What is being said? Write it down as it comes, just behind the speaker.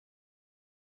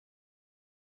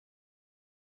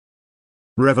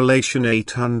Revelation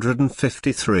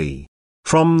 853.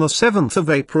 From the 7th of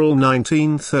April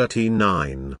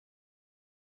 1939.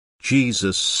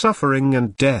 Jesus' suffering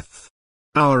and death.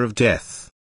 Hour of death.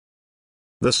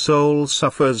 The soul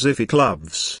suffers if it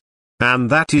loves. And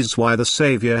that is why the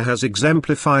Saviour has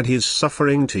exemplified his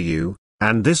suffering to you,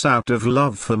 and this out of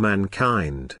love for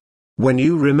mankind. When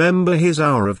you remember his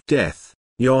hour of death,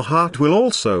 your heart will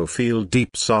also feel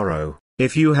deep sorrow,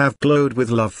 if you have glowed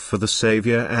with love for the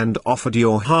Saviour and offered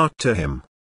your heart to him.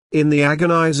 In the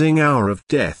agonizing hour of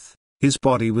death, his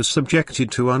body was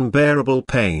subjected to unbearable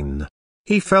pain.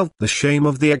 He felt the shame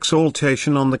of the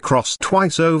exaltation on the cross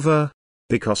twice over,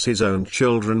 because his own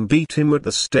children beat him at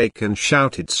the stake and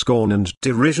shouted scorn and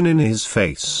derision in his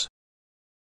face.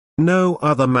 No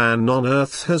other man on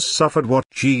earth has suffered what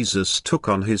Jesus took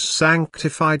on his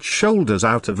sanctified shoulders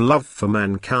out of love for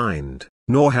mankind,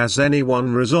 nor has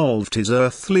anyone resolved his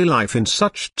earthly life in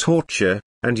such torture,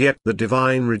 and yet the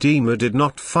divine Redeemer did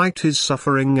not fight his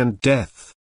suffering and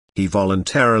death. He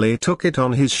voluntarily took it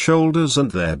on his shoulders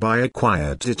and thereby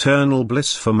acquired eternal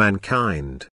bliss for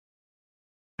mankind.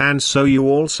 And so you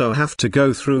also have to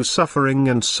go through suffering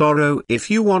and sorrow if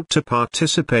you want to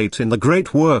participate in the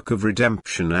great work of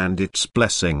redemption and its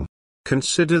blessing.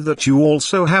 Consider that you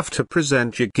also have to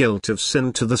present your guilt of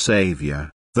sin to the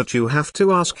Saviour, that you have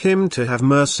to ask him to have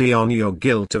mercy on your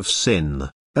guilt of sin,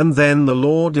 and then the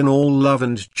Lord in all love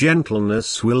and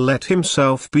gentleness will let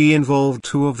himself be involved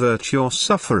to avert your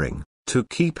suffering, to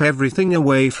keep everything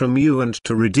away from you and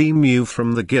to redeem you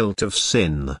from the guilt of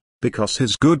sin. Because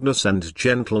his goodness and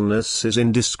gentleness is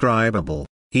indescribable,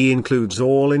 he includes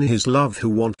all in his love who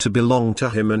want to belong to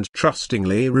him and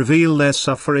trustingly reveal their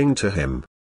suffering to him.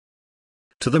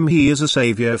 To them he is a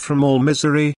Saviour from all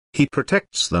misery, he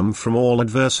protects them from all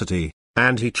adversity,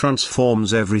 and he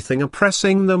transforms everything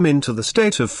oppressing them into the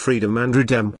state of freedom and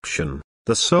redemption.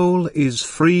 The soul is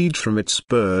freed from its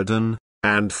burden,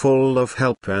 and full of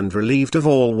help and relieved of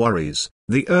all worries.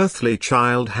 The earthly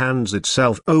child hands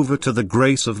itself over to the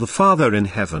grace of the Father in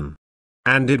heaven.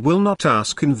 And it will not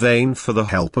ask in vain for the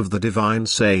help of the divine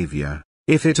Saviour,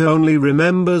 if it only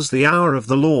remembers the hour of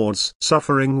the Lord's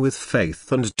suffering with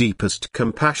faith and deepest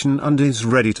compassion and is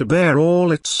ready to bear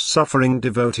all its suffering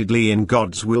devotedly in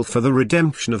God's will for the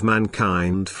redemption of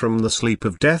mankind from the sleep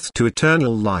of death to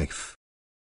eternal life.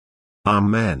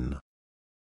 Amen.